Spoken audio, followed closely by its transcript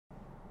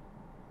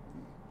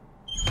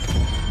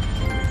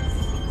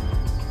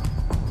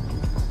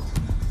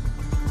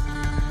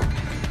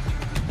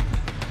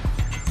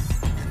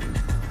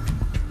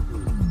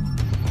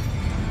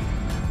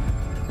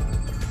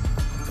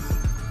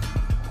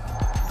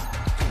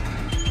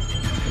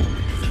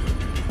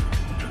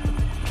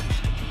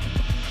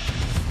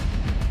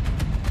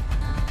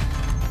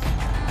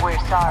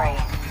sorry.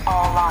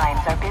 All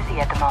lines are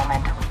busy at the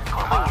moment.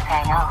 Please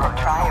hang up and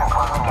try your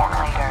call again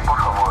later.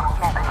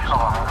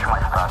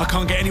 I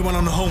can't get anyone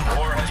on the home.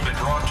 War has been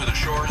drawn to the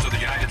shores of the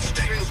United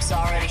States. Troops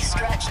already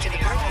stretched to the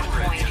breaking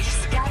point.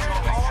 Scattered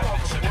all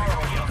over the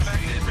world.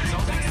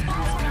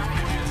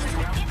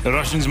 The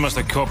Russians must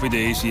have copied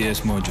the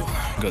ACS module.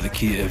 Got the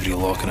key to every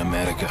lock in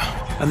America.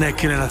 And they're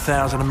killing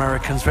 1,000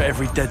 Americans for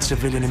every dead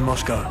civilian in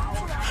Moscow.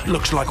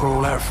 Looks like we're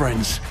all out of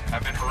friends.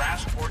 Have been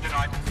harassed or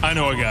denied. I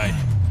know a guy.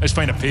 Let's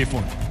find a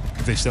payphone,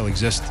 if they still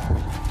exist.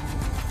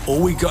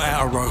 All we got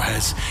out of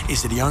Rojas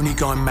is that the only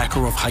guy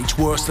Makarov hates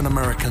worse than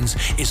Americans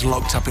is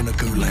locked up in a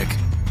gulag.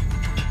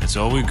 That's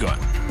all we got.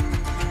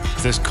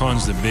 If this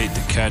con's the bait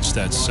to catch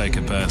that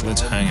psychopath, let's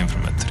hang him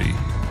from a tree.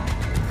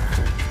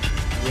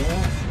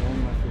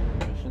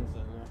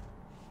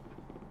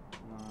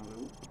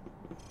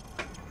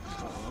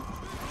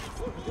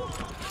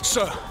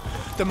 Sir,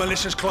 the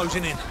militia's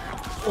closing in.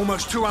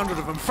 Almost 200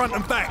 of them, front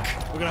and back.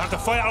 We're gonna have to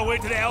fight our way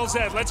to the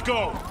LZ. Let's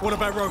go. What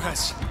about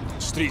Rojas?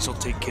 Streets will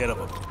take care of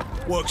him.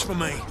 Works for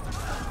me.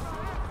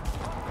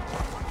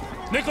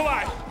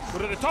 Nikolai,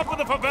 we're at the top of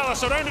the favela,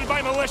 surrounded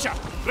by militia.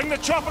 Bring the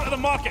chopper to the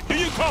market. Do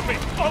you copy?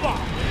 Over.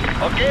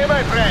 Okay,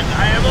 my friend.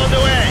 I am on the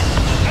way.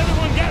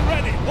 Everyone get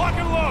ready. Lock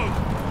and load.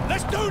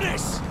 Let's do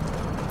this.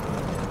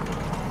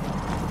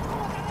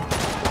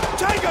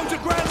 Tango to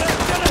Grand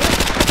Lieutenant!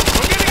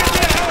 We're gonna get to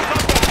the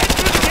helicopter. Head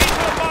through the gate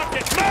to the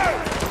market.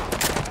 Move!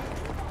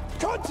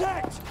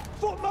 Contact!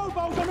 Foot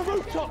mobiles on the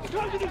rooftop,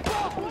 closing the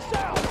bar from the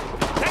south!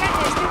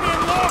 Tango's moving in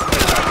north to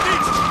the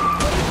southeast.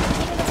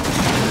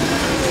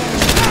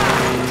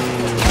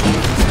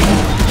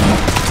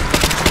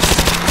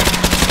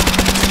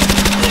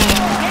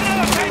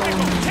 Another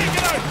tactical. Take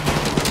it out.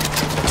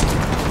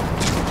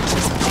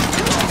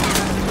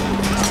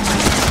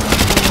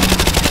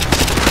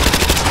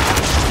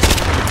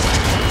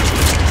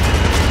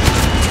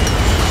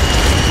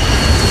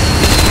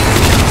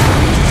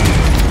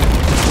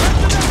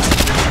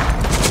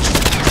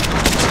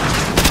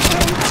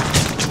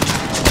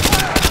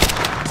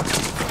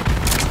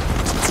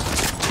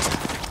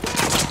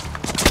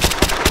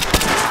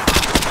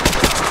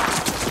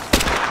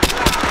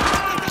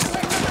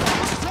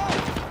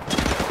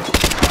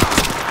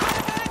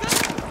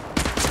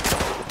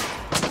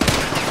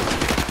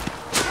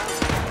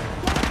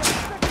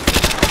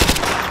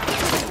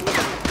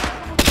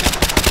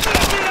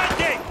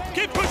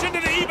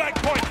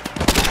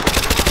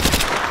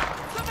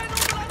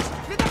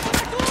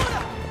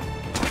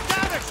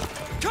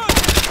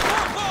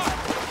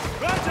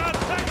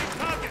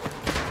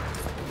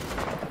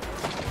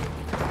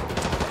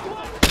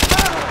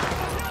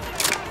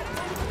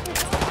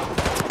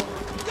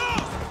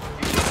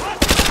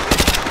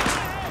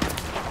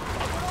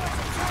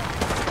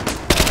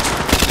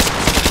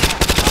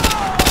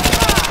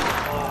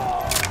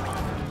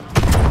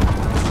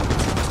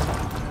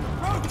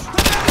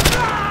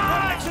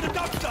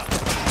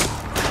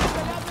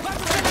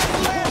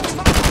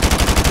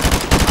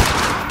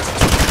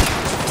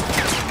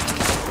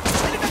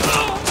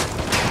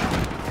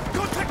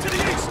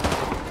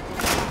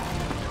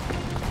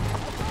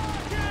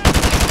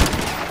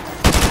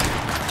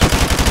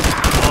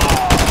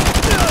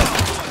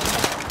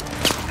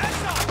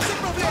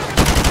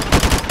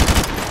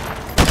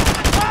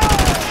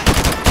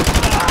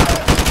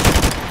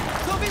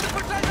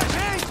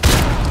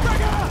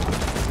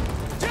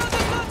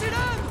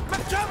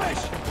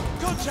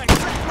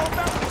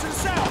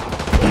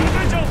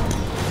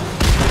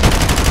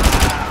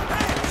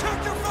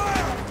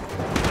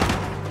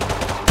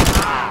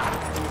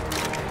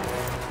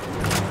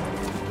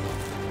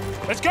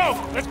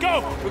 Let's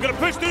go! We're gonna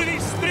push through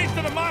these streets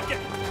to the market!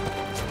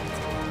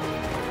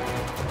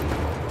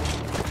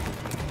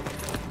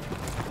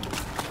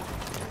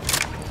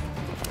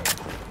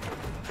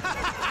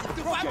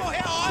 Tu vai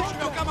morrer hoje,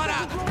 meu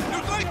camarada!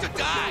 You're going to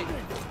die!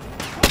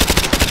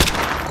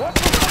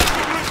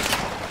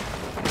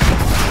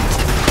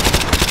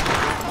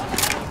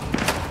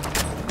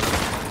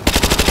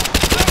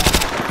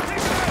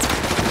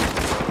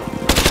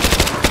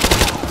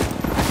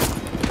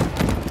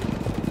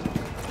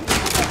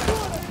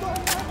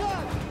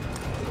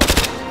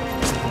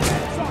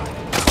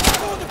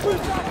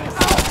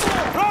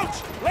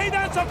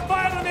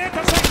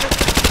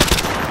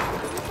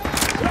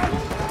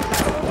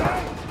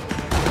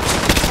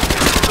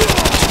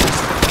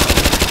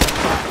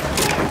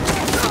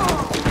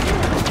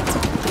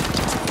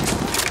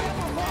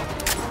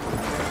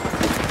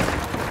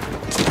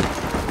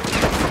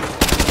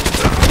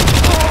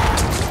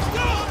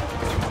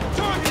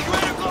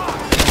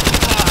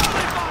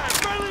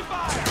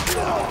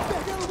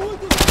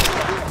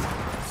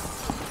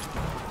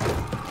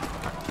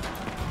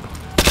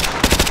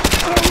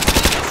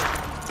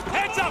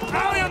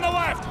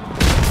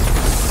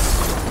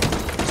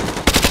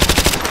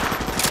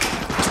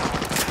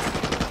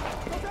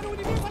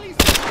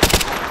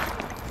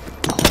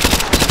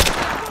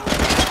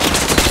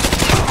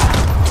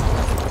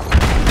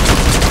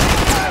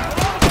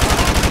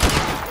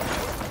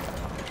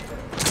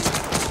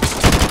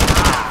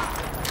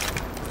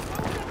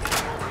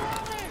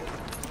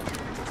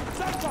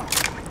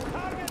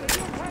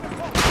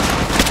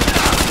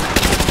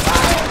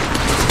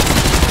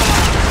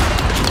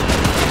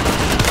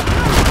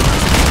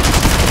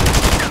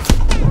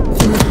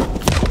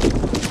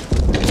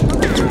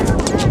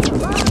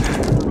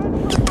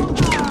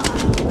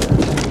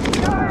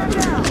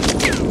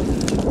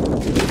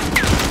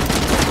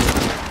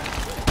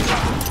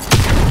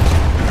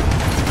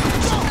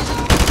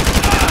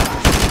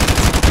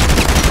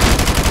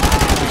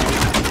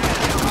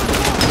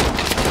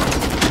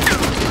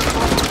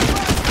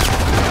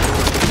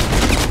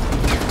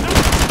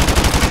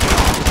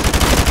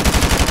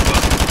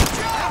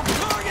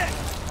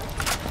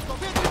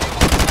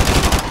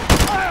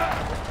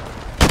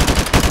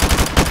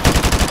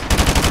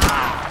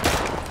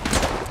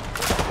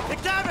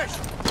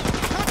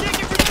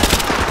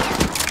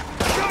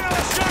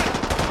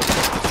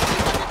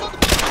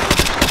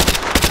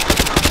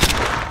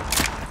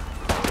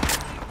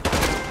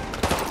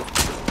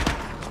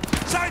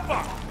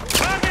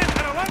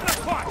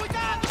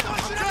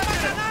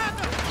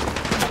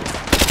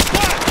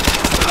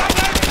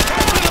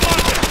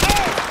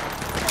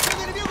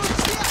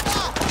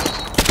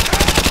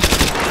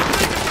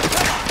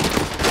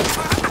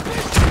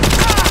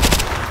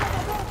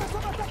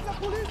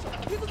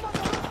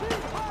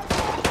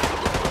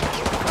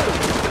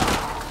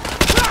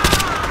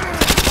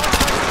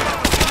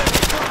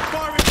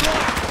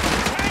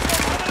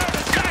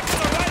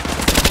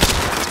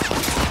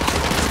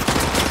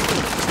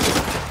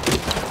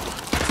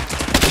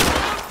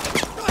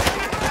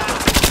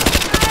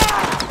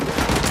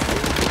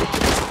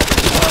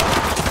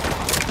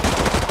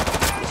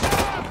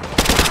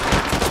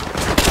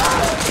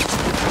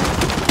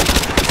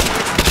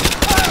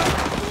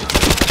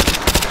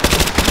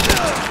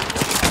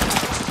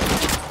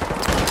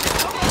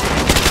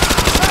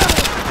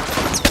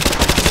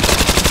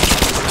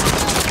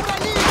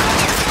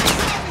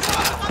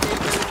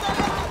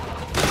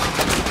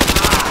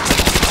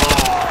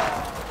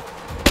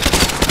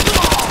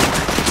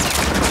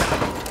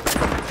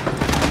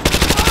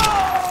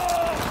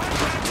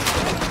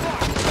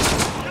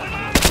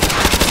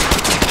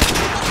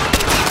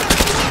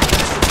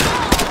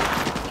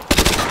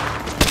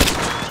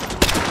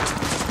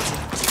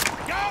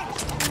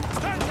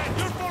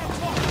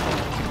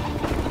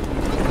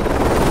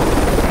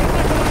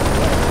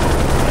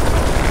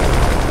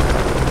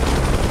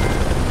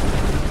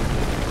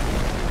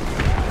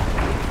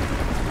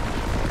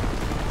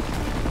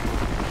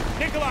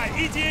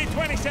 Alright, ETA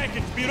 20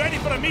 seconds. Be ready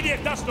for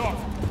immediate dust-off.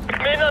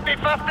 May not be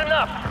fast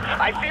enough.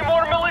 I see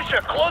more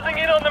militia closing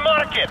in on the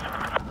market.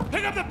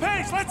 Pick up the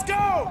pace, let's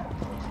go!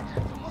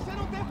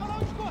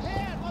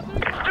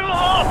 It's too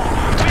hot!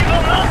 We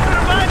will not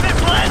survive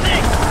this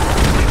landing!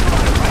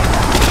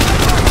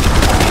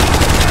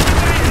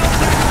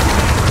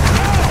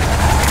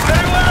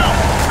 Very well!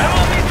 I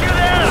will meet you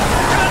there!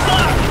 Good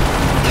luck!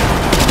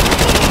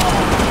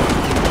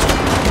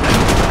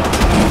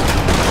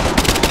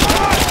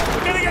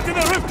 We're gonna get to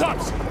the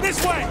rooftops! This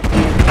way!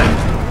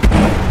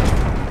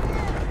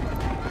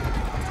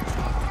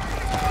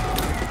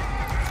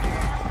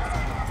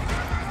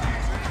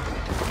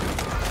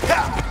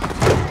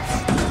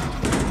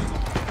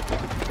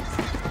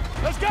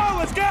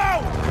 Let's go!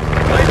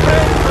 My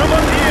friend, from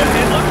up here,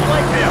 it looks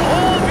like the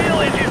whole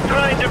village is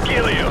trying to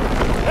kill you.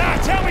 Ah,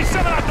 tell me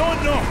something I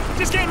don't know.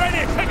 Just get ready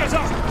to pick us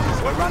up.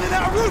 We're running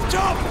out of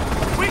rooftop!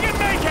 We can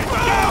make it! Go,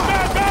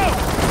 go, go!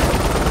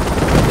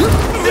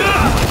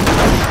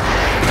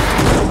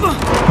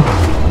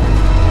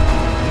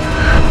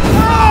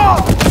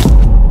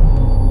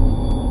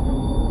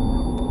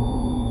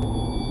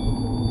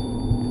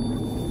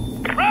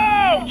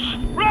 Roach!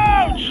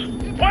 Roach!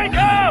 Wake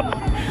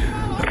up!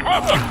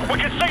 We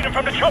can see them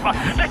from the chopper.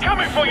 They're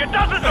coming for you,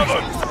 dozens of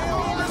them!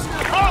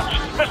 Roach!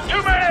 There's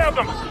too many of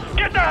them!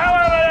 Get the hell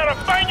out of there and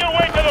find your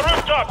way to the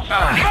rooftops!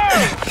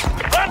 Move!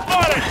 Run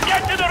for it!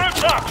 Get to the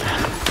rooftops!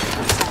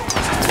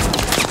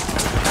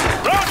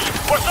 Roach!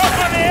 We're so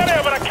far in the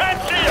area, but I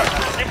can't see you!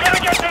 You've got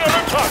to get to the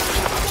rooftops!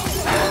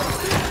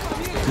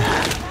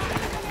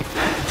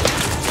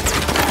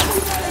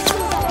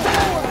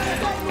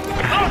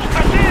 Roach!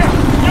 I see you!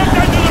 Get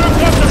down to the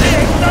rooftops and be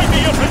inside me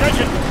your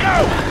position!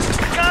 Go!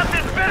 Gas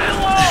is very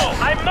low!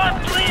 I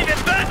must leave in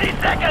 30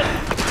 seconds!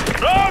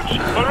 Roach!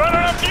 We're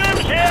running on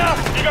fumes here!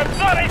 You got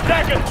 30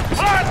 seconds!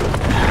 Run!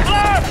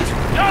 Run!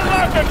 Turn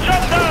left and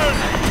jump down!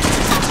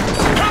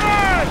 Come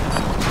on!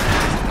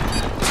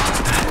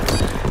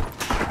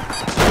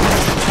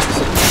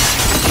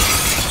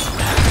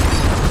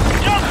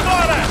 Jump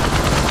for it!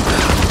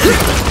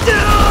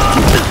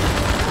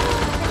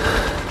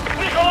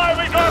 Nikolai,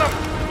 we got him!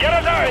 Get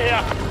us out of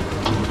here!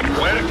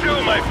 Where to,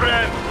 my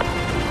friend?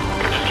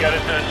 Just get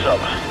us to the sub.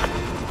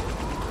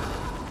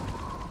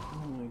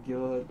 Oh my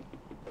god.